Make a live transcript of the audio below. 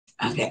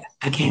Okay,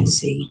 I can't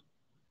see.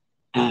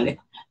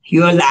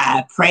 You're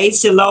alive.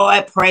 Praise the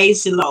Lord.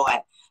 Praise the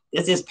Lord.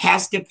 This is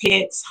Pastor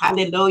Pitts.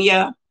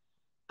 Hallelujah.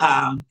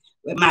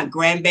 With my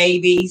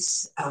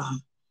grandbabies.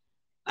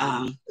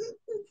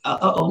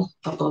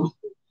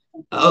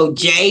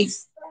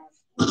 Jace.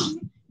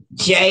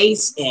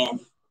 Jace and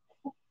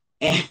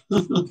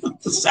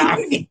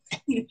sorry.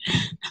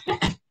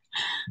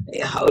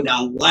 Hold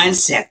on one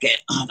second.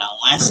 Hold on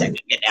one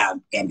second. Get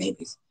down,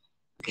 grandbabies.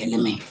 Okay,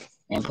 let me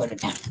put it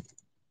down.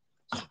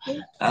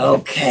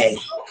 Okay.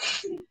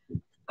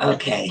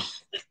 Okay.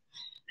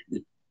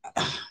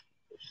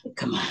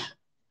 Come on.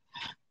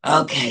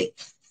 Okay.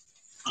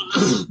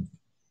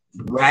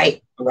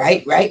 Right.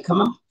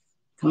 Come on.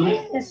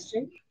 Okay.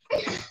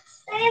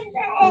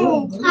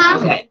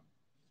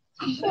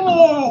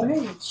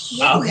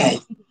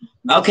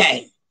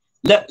 Okay.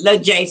 Look,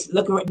 Jace.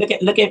 Look,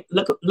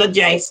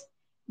 Jace.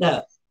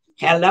 Look.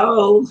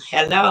 Hello.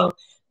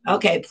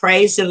 Okay.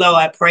 Praise the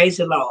Lord. Praise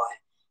the Lord.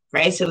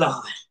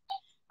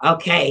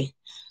 Okay.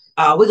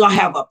 We're gonna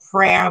have a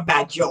prayer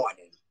by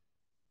Jordan.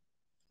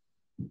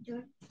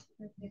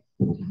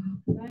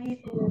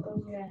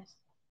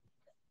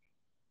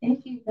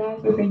 Thank you,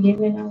 God, for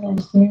forgiving all our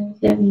sins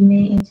that we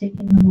made and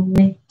taking them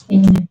away.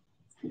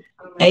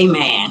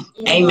 Amen.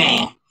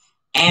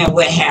 And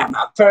we'll have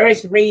our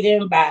first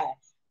reading by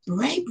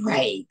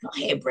Bray. Go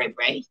ahead,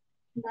 Bray.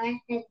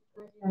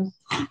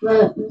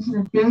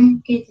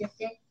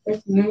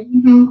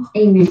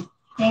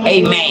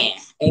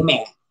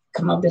 Amen.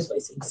 Come on this way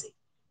so you can see.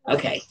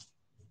 Okay.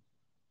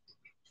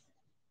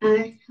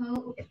 I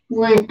hope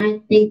when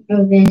I think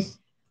of this,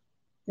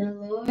 the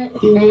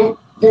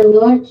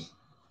Lord's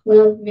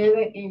love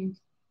never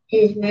ends.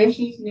 His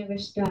mercies never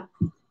stop.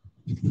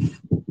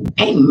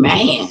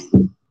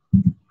 Amen.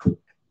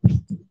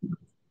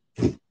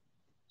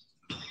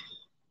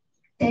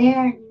 They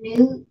are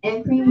new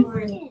every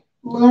morning.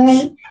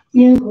 Lord,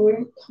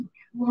 your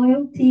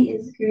loyalty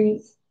is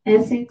great.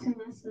 I say to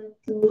myself,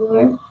 the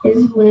Lord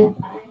is what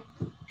I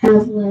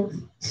have left,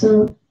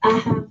 so I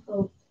have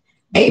hope.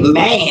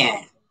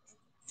 Amen.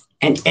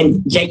 And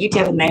Jay, you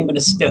tell the name of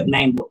the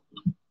name book.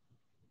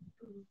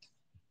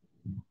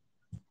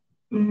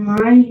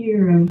 My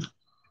hero.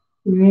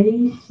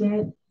 Ready,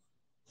 set,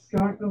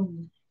 start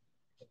over.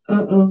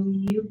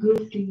 You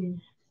goofed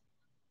again.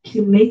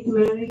 To make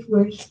matters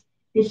worse,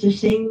 it's the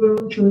same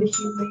wrong choice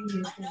you made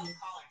yesterday.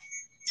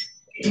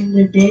 And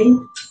the day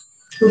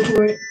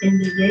before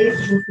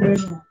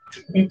that.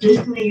 At this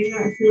point, you're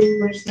not feeling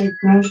much like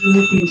God's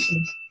word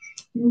says.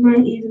 You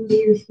might even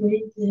be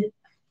afraid that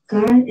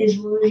God, as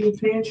well as your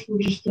parents, will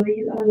just throw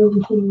you out of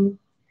the kingdom.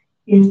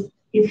 And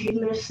if you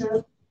mess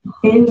up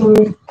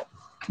anymore,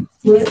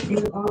 what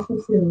an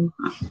awful feeling.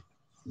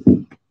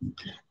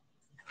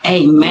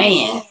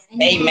 Amen.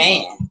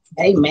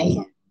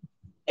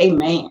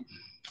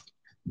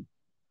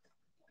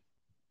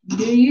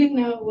 Do you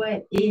know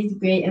what is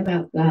great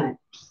about God?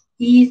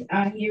 He's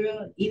our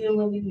hero even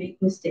when we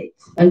make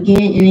mistakes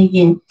again and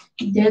again.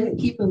 He doesn't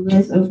keep a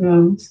list of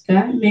wrongs.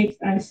 God makes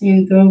our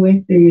sin go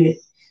away through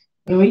it.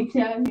 When we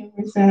tell him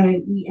we're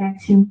sorry, we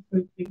ask him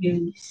for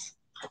forgiveness.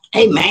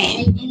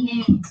 Amen.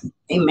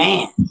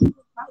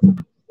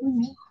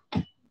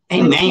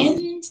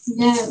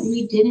 That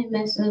we didn't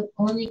mess up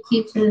only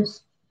keeps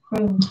us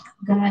from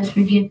God's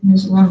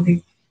forgiveness longer.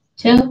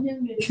 Tell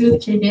him the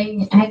truth today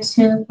and ask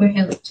him for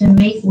help to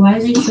make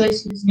wiser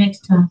choices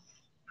next time.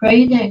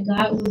 Pray that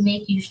God will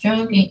make you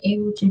strong and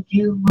able to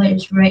do what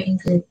is right and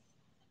good.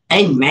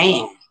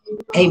 Amen.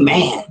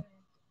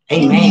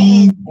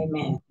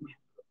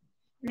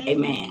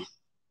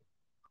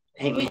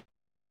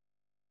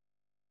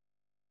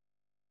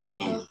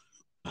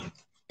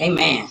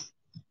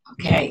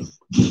 Okay.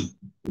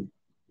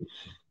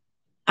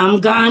 I'm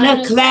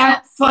gonna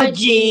clap for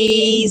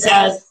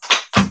Jesus.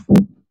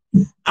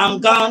 I'm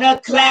gonna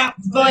clap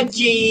for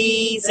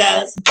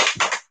Jesus.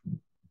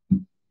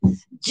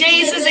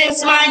 Jesus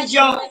is my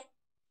joy.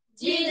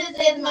 Jesus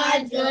is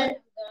my joy.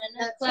 I'm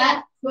gonna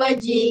clap for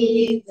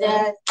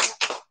Jesus.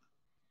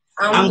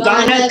 I'm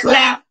gonna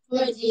clap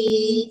for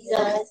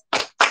Jesus.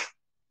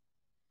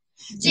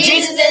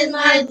 Jesus is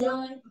my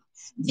joy.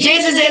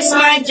 Jesus is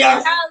my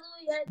joy.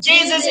 Hallelujah.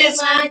 Jesus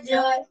is my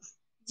joy.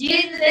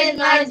 Jesus is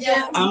my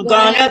joy. I'm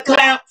gonna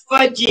clap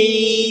for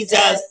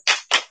Jesus.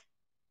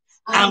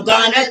 I'm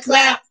gonna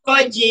clap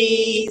for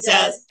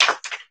Jesus.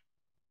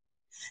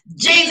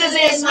 Jesus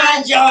is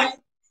my joy.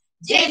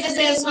 Jesus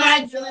is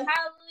my joy.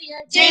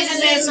 Hallelujah.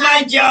 Jesus is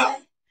my joy.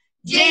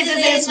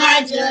 Jesus is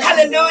my joy.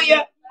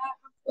 Hallelujah.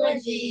 For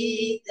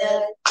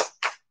Jesus.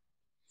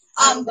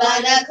 I'm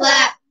gonna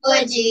clap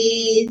for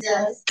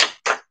Jesus.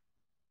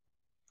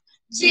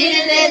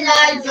 Jesus is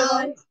my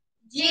joy.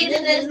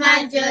 Jesus is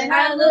my joy.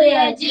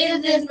 Hallelujah.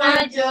 Jesus is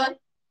my joy.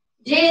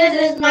 Jesus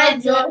is my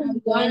joy. I'm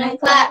gonna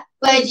clap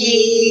for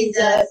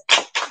Jesus.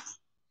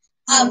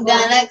 I'm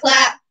gonna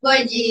clap for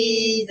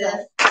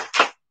Jesus.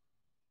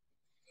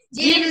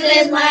 Jesus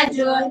is my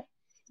joy.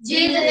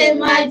 Jesus is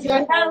my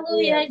joy.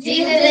 Hallelujah.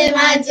 Jesus is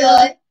my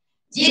joy.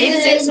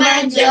 Jesus is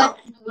my joy.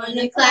 I'm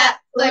gonna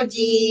clap for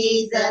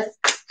Jesus.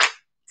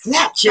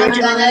 Clap,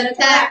 children. I'm gonna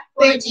clap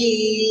for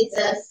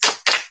Jesus.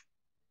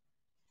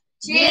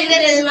 Jesus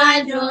is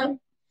my joy.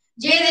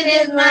 Jesus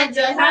is my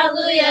joy.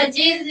 Hallelujah.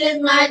 Jesus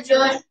is my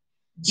joy.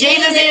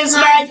 Jesus is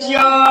my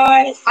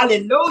joy.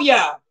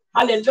 Hallelujah.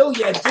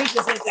 Hallelujah.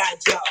 Jesus is our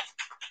joy.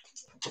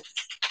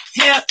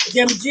 Help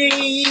them,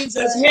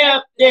 Jesus.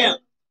 Help them.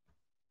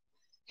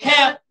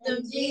 Help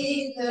them,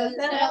 Jesus.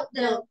 Help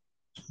them.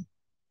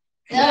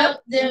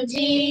 Help them,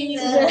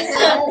 Jesus.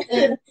 Help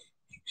them.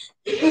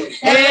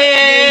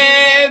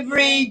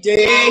 Every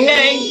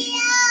day.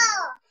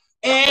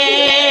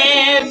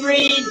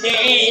 Every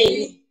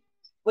day.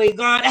 We're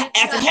going to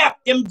have to help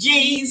them,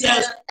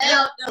 Jesus.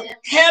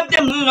 Help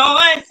them,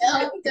 Lord.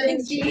 Help them,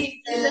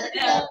 Jesus.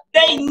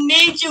 They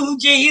need you,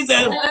 Jesus.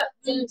 Help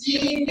them,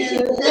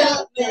 Jesus.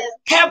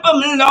 Help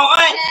them,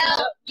 Lord.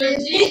 Help them,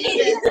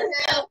 Jesus.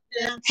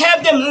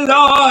 Help them,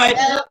 Lord.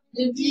 Help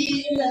them,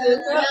 Jesus.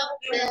 Help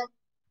them.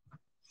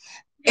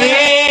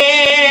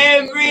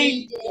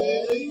 Every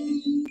day.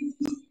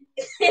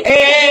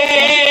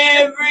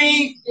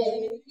 Every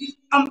day.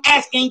 I'm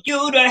asking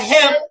you to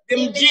help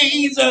them,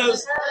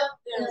 Jesus.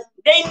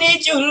 They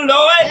need you,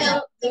 Lord.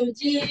 Help them,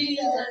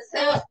 Jesus.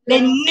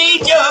 They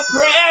need your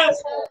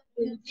prayers. Help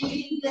them,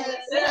 Jesus.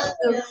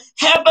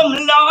 Help them,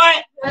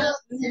 Lord. Help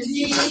them,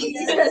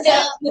 Jesus.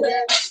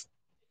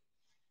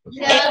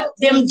 Help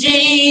them,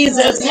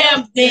 Jesus.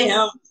 Help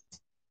them.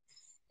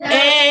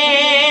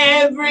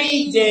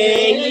 Every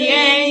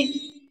day.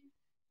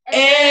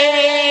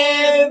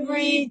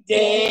 Every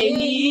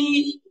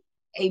day.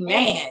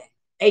 Amen.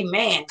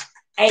 Amen.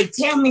 Hey,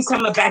 tell me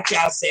something about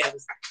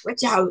yourselves.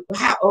 What y'all,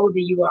 how old are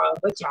you all?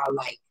 What y'all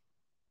like?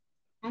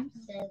 I'm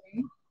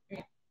 7.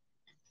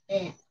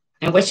 Yeah.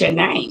 And what's your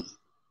name?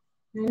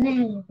 My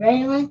name is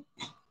Braylon.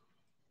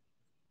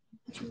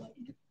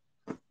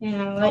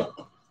 And I like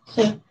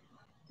to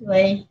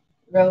play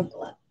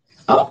Roblox.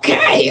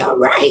 Okay, all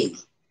right.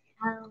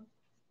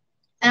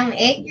 I'm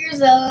 8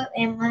 years old,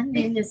 and my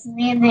name is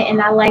Amanda,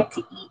 and I like to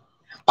eat.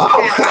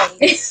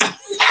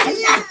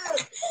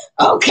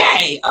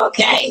 Okay.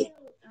 Okay.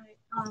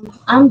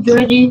 I'm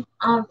Jordan.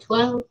 I'm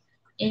 12,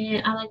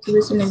 and I like to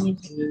listen to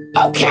music.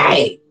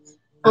 Okay.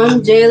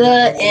 I'm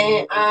Jayla,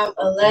 and I'm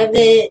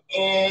 11,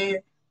 and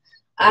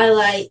I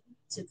like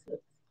to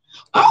cook.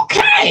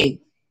 Okay.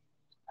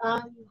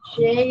 I'm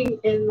Jay,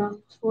 and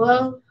I'm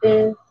 12,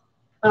 and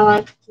I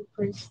like to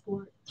play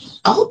sports.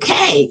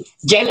 Okay.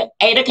 Jayla,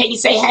 Ada, can you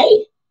say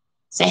hey?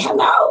 Say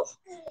hello.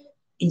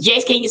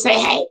 Jace, can you say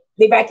hey?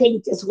 Levi, can you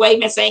just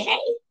wave and say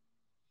hey?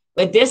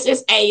 But this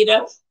is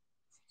Ada.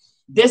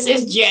 This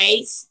is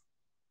Jace.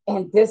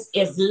 And this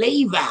is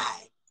Levi.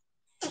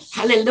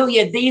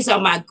 Hallelujah. These are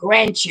my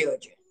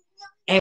grandchildren.